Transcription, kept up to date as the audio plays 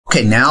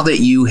Okay, now that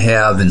you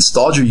have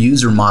installed your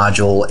user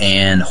module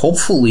and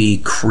hopefully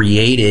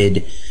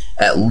created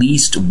at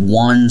least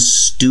one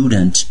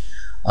student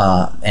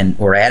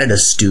or added a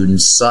student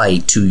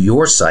site to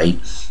your site,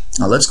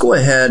 let's go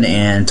ahead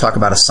and talk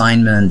about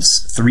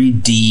assignments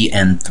 3D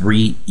and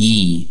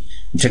 3E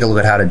and take a look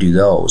at how to do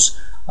those.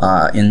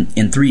 In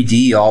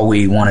 3D, all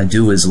we want to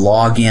do is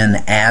log in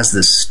as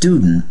the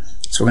student.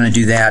 So we're going to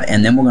do that,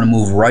 and then we're going to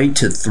move right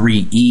to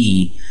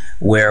 3E,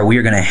 where we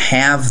are going to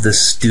have the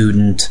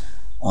student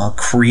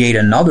create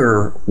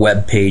another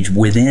web page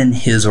within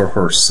his or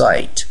her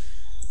site.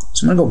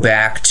 So I'm going to go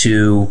back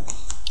to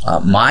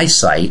my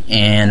site,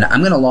 and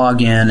I'm going to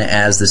log in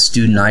as the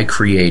student I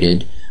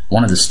created,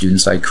 one of the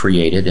students I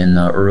created in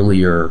the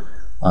earlier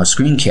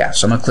screencast.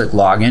 So I'm going to click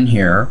login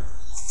here,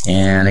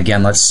 and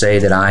again, let's say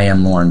that I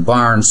am Lauren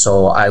Barnes,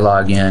 so I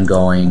log in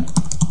going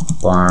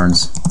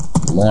Barnes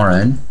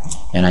Lauren,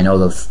 and I know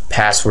the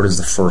password is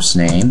the first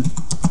name.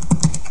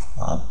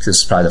 This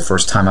is probably the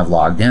first time I've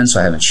logged in, so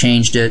I haven't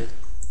changed it.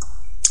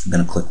 I'm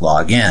going to click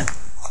login.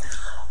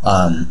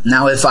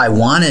 Now if I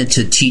wanted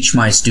to teach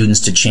my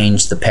students to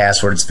change the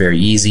password, it's very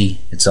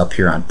easy. It's up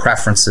here on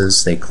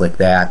preferences. They click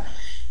that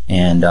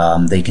and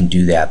they can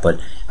do that, but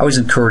I always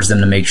encourage them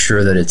to make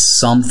sure that it's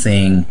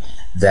something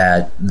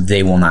that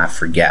they will not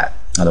forget.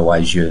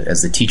 Otherwise, you,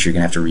 as the teacher, you're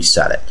going to have to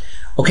reset it.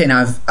 Okay,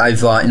 now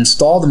I've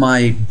installed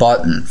my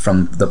button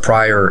from the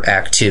prior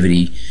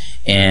activity,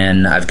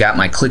 and I've got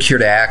my click here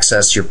to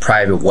access your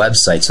private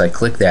website, so I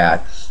click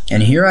that,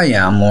 and here I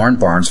am, Lauren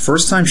Barnes,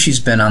 first time she's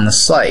been on the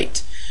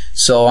site.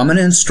 So I'm going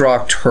to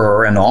instruct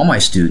her and all my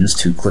students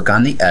to click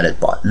on the edit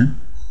button,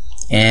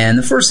 and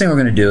the first thing we're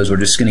going to do is we're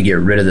just going to get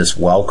rid of this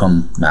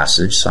welcome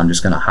message, so I'm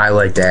just going to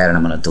highlight that and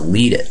I'm going to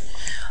delete it.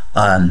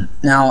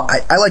 Now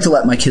I like to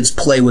let my kids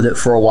play with it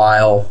for a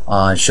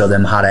while, show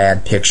them how to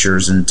add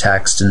pictures and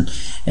text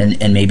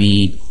and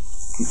maybe,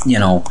 you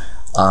know,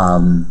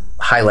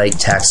 highlight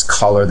text,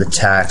 color the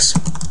text.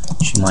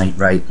 She might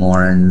write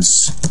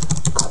Lauren's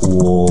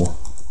cool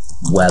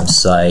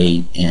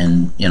website,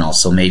 and you know,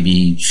 so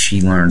maybe she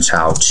learns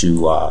how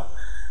to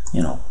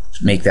you know,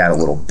 make that a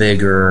little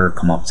bigger,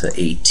 come up to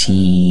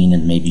 18,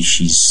 and maybe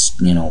she's,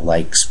 you know,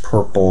 likes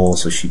purple,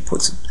 so she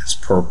puts it as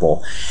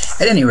purple.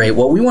 At any rate,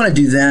 what we want to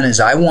do then is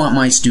I want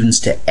my students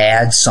to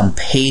add some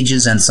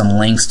pages and some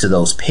links to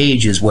those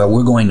pages where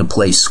we're going to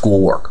place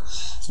schoolwork.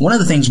 One of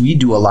the things we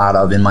do a lot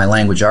of in my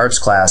language arts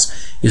class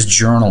is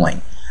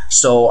journaling.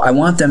 So I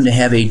want them to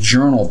have a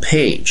journal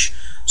page.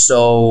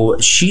 So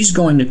she's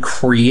going to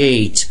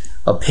create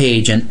a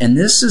page, and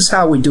this is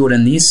how we do it,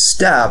 and these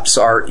steps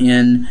are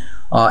in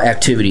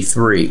activity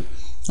 3,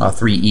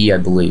 3E, I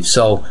believe.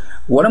 So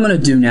what I'm going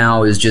to do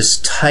now is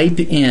just type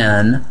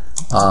in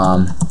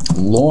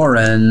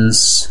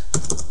Lauren's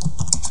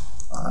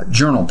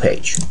journal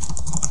page,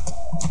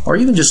 or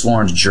even just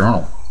Lauren's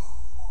journal.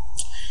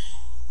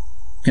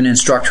 I'm going to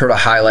instruct her to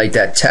highlight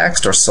that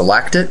text or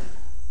select it.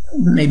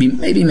 Maybe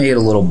make it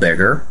a little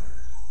bigger.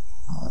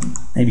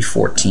 Maybe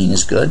 14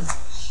 is good.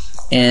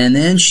 And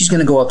then she's going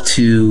to go up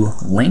to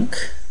link.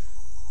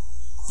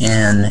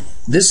 And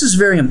this is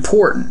very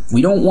important.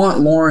 We don't want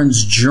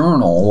Lauren's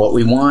journal. What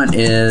we want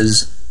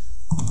is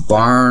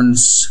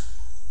Barnes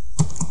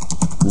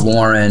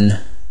Lauren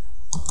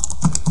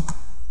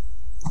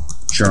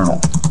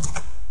journal.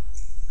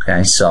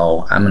 Okay,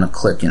 so I'm going to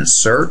click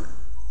insert.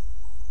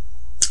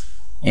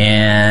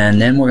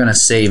 And then we're going to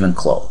save and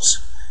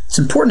close. It's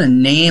important to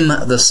name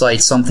the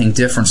site something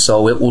different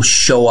so it will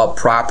show up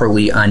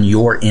properly on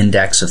your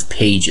index of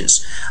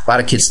pages. A lot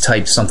of kids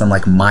type something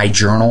like my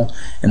journal,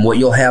 and what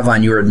you'll have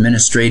on your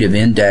administrative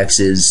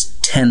index is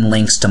 10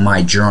 links to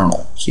my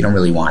journal, so you don't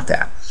really want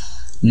that.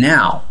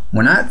 Now,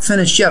 we're not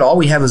finished yet. All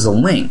we have is a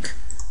link.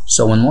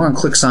 So when Lauren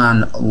clicks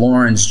on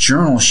Lauren's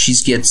journal, she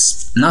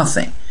gets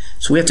nothing.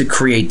 So we have to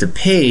create the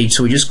page,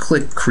 so we just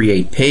click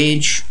create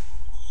page,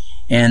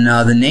 and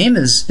the name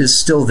is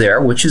still there,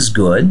 which is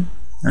good.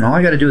 And all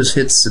I got to do is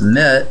hit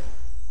submit.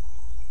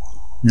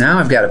 Now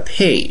I've got a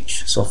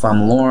page. So if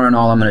I'm Lauren,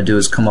 all I'm going to do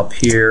is come up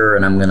here,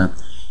 and I'm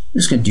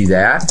just going to do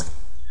that.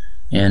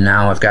 And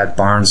now I've got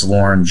Barnes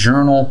Lauren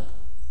Journal,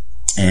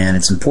 and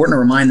it's important to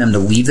remind them to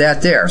leave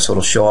that there so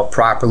it'll show up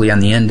properly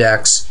on the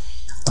index.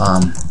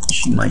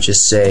 She might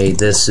just say,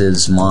 "This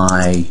is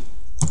my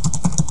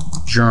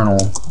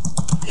journal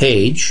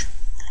page,"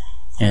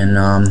 and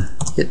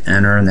hit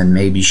enter, and then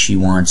maybe she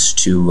wants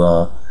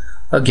to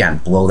again,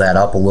 blow that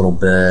up a little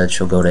bit.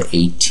 She'll go to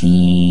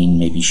 18.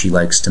 Maybe she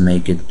likes to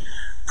make it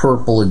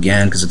purple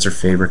again because it's her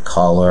favorite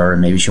color.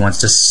 Maybe she wants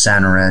to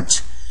center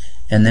it.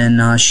 And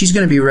then she's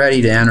going to be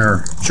ready to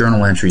enter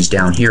journal entries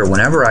down here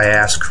whenever I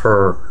ask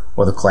her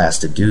or the class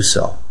to do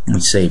so. And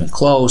we save and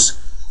close.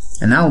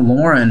 And now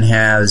Lauren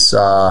has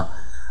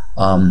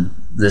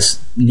this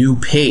new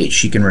page.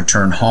 She can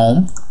return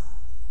home.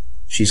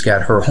 She's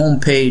got her home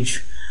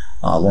page,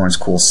 Lauren's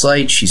cool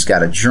site. She's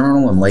got a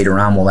journal, and later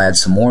on we'll add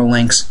some more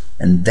links.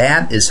 And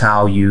that is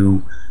how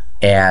you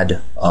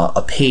add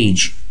a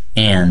page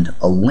and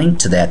a link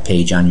to that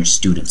page on your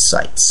student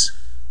sites.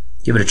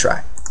 Give it a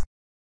try.